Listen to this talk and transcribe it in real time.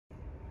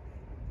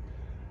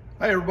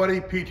Hi everybody,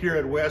 Pete here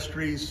at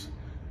Westries.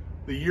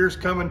 The year's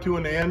coming to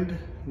an end.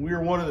 We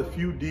are one of the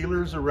few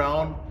dealers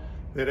around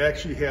that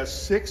actually has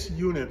 6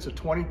 units of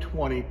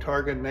 2020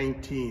 Targa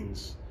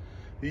 19s.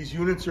 These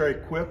units are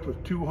equipped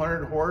with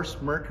 200 horse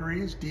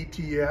Mercuries,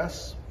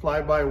 DTS,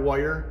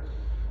 fly-by-wire,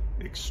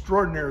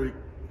 extraordinary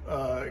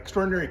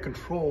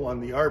control on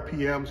the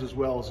RPMs as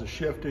well as the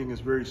shifting is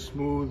very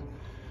smooth.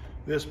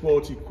 This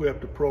boat's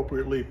equipped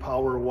appropriately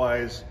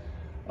power-wise.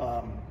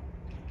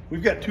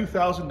 We've got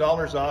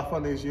 $2,000 off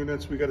on these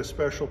units. We got a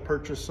special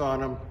purchase on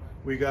them.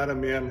 We got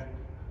them in.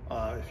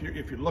 If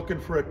you're looking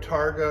for a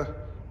Targa,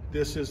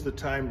 this is the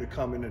time to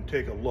come in and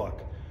take a look.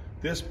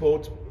 This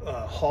boat's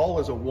hull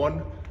is a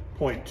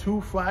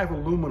 1.25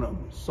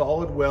 aluminum,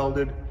 solid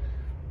welded.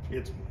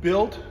 It's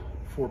built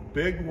for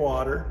big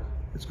water.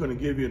 It's going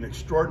to give you an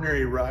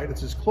extraordinary ride.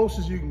 It's as close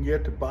as you can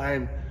get to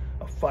buying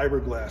a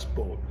fiberglass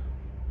boat.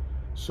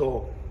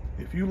 So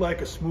if you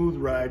like a smooth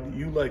ride,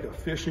 you like a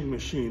fishing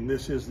machine,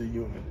 this is the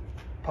unit.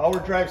 Power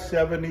Drive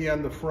 70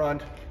 on the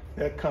front,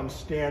 that comes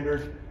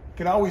standard. It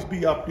can always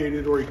be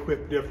updated or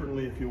equipped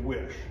differently if you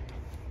wish.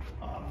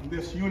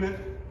 This unit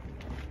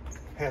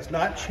has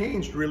not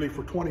changed really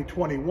for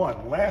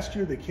 2021. Last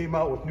year they came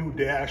out with new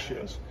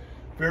dashes.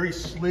 Very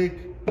sleek,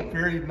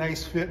 very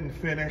nice fit and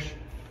finish.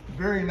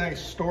 Very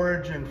nice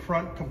storage in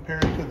front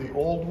compared to the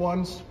old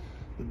ones.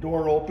 The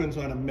door opens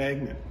on a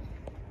magnet.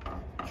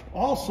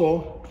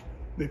 Also,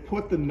 they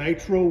put the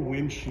nitro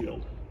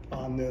windshield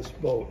on this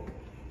boat.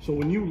 So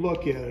when you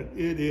look at it,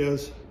 it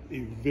is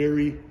a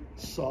very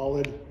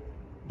solid,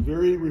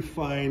 very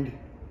refined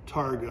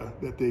Targa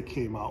that they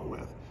came out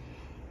with.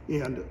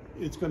 And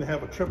it's going to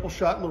have a triple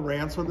shot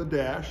Lowrance on the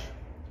dash.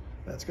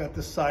 That's got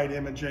the side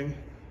imaging.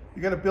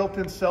 You got a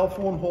built-in cell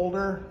phone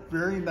holder,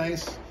 very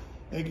nice.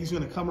 Aggie's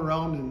going to come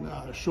around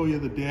and show you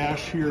the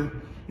dash here,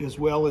 as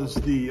well as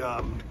the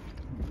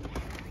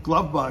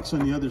glove box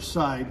on the other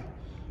side.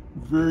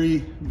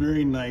 Very,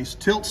 very nice.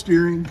 Tilt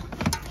steering,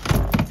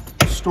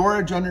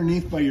 storage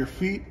underneath by your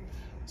feet,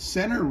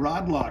 center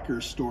rod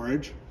locker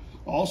storage.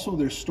 Also,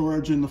 there's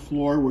storage in the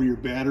floor where your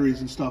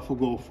batteries and stuff will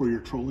go for your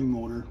trolling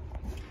motor.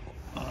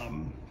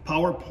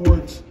 Power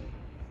ports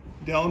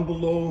down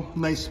below,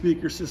 nice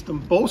speaker system.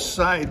 Both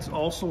sides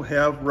also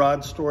have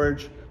rod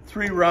storage.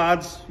 3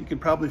 rods, you can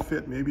probably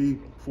fit maybe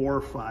 4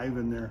 or 5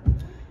 in there.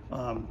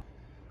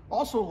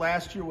 Also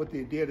last year what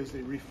they did is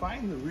they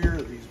refined the rear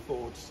of these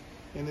boats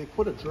and they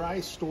put a dry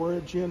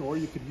storage in, or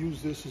you could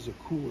use this as a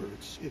cooler.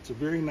 It's a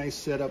very nice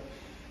setup,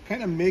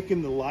 kind of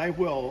making the live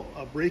well,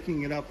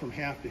 breaking it up from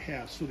half to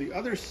half. So the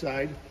other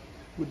side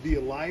would be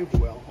a live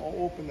well. I'll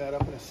open that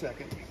up in a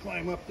second. You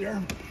climb up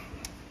there.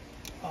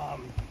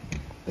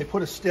 They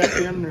put a step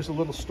in, there's a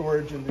little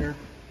storage in there.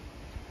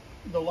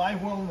 The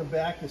live well in the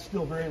back is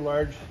still very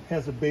large,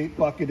 has a bait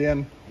bucket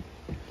in.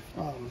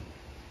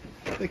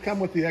 They come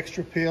with the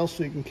extra pail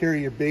so you can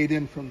carry your bait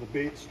in from the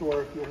bait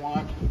store if you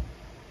want.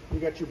 You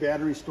got your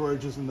battery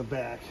storages in the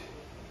back.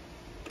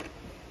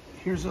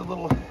 Here's a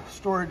little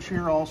storage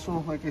here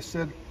also, like I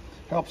said,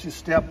 helps you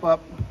step up.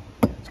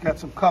 It's got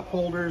some cup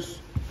holders.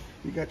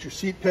 You got your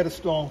seat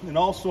pedestal, and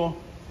also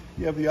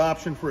you have the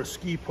option for a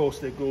ski post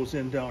that goes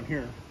in down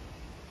here.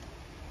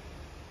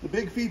 The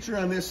big feature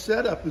on this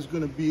setup is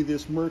going to be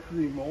this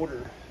Mercury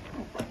motor.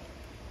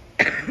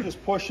 You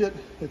just push it.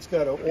 It's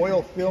got an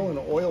oil fill and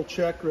an oil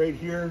check right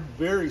here.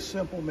 Very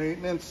simple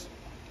maintenance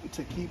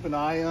to keep an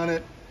eye on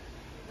it.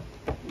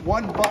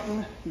 One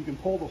button, you can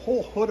pull the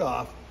whole hood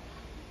off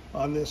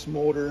on this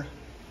motor.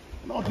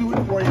 And I'll do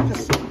it for you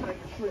just so I can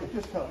show you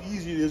just how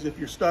easy it is if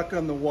you're stuck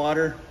on the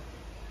water.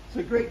 It's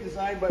a great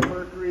design by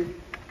Mercury.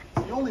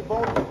 It's the only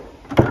boat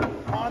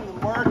on the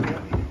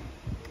market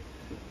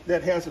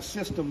that has a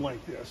system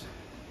like this.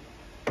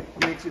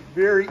 It makes it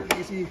very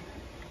easy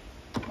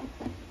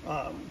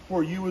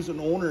for you as an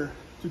owner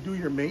to do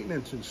your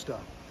maintenance and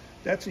stuff.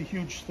 That's a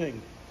huge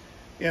thing.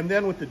 And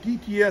then with the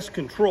DTS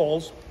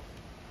controls,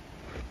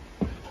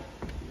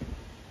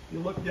 you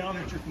look down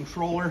at your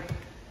controller,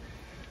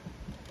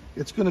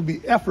 it's going to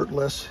be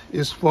effortless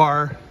as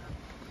far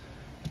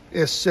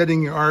as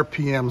setting your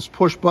RPMs.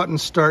 Push button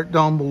start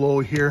down below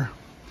here.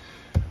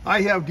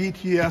 I have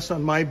DTS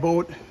on my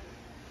boat.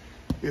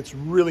 It's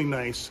really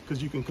nice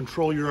because you can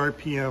control your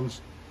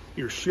RPMs.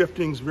 Your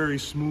shifting's very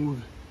smooth.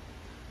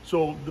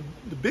 So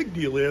the big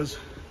deal is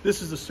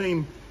this is the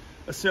same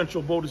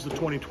essential boat as the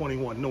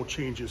 2021, no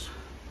changes.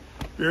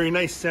 Very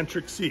nice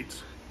centric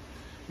seats.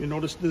 You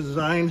notice the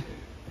design,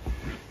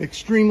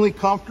 extremely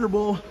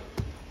comfortable.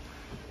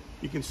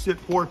 You can sit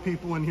 4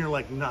 people in here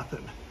like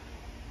nothing.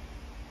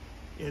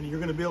 And you're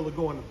gonna be able to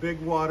go in the big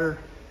water.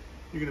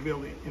 You're gonna be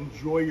able to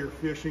enjoy your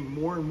fishing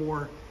more and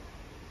more,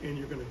 and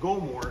you're gonna go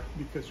more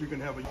because you're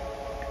gonna have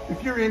a...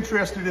 If you're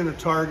interested in a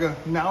Targa,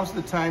 now's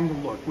the time to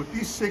look. With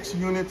these 6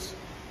 units,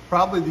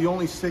 probably the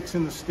only 6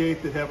 in the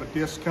state that have a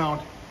discount,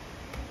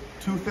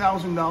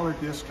 $2,000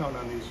 discount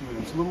on these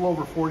units, a little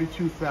over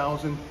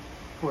 $42,000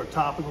 for a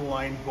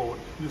top-of-the-line boat.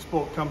 This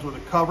boat comes with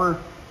a cover,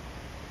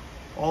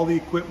 all the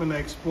equipment I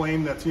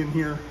explained that's in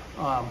here.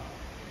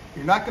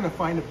 You're not going to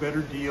find a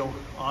better deal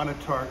on a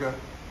Targa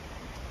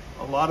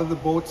A lot of the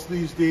boats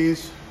these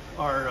days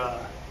are a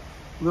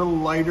little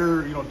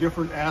lighter, you know,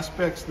 different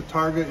aspects. The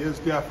Targa is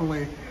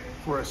definitely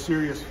for a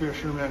serious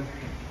fisherman,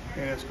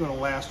 and it's going to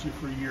last you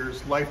for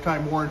years.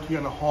 Lifetime warranty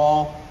on the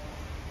hull.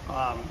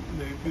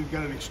 They've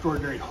got an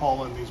extraordinary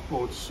hull in these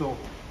boats. So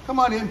come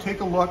on in,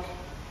 take a look.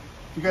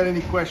 If you got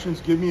any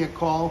questions, give me a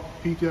call.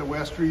 Pete at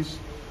Westries,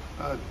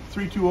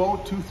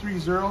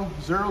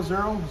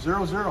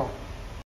 320-230-0000.